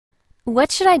What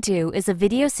Should I Do is a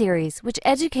video series which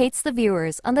educates the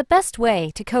viewers on the best way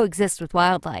to coexist with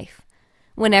wildlife.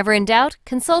 Whenever in doubt,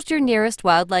 consult your nearest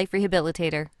wildlife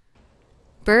rehabilitator.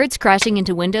 Birds crashing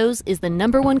into windows is the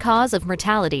 #1 cause of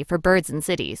mortality for birds in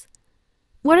cities.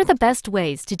 What are the best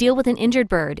ways to deal with an injured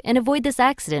bird and avoid this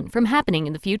accident from happening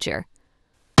in the future?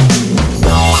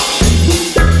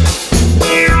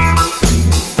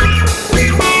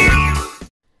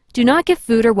 Do not give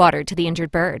food or water to the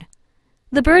injured bird.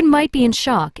 The bird might be in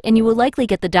shock and you will likely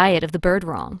get the diet of the bird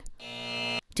wrong.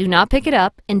 Do not pick it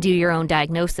up and do your own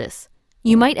diagnosis.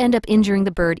 You might end up injuring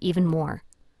the bird even more.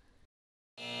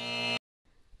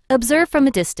 Observe from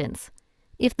a distance.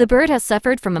 If the bird has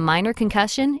suffered from a minor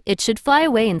concussion, it should fly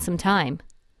away in some time.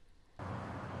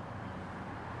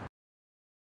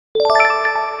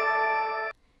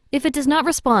 If it does not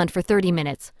respond for 30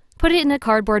 minutes, put it in a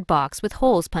cardboard box with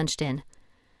holes punched in.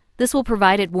 This will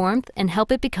provide it warmth and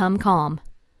help it become calm.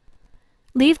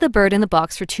 Leave the bird in the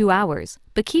box for 2 hours,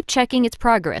 but keep checking its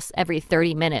progress every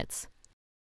 30 minutes.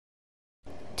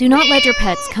 Do not let your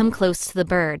pets come close to the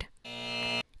bird.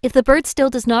 If the bird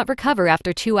still does not recover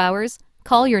after 2 hours,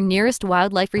 call your nearest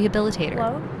wildlife rehabilitator.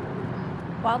 Hello?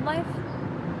 Wildlife?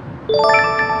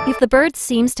 If the bird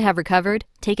seems to have recovered,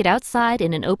 take it outside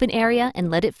in an open area and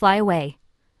let it fly away.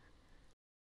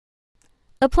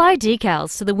 Apply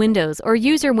decals to the windows or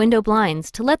use your window blinds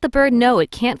to let the bird know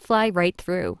it can't fly right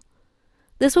through.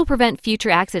 This will prevent future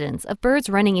accidents of birds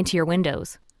running into your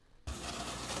windows.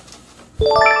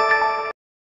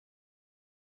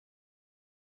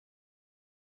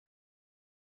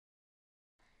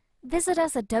 Visit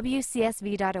us at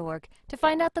WCSV.org to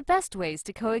find out the best ways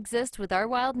to coexist with our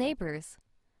wild neighbors.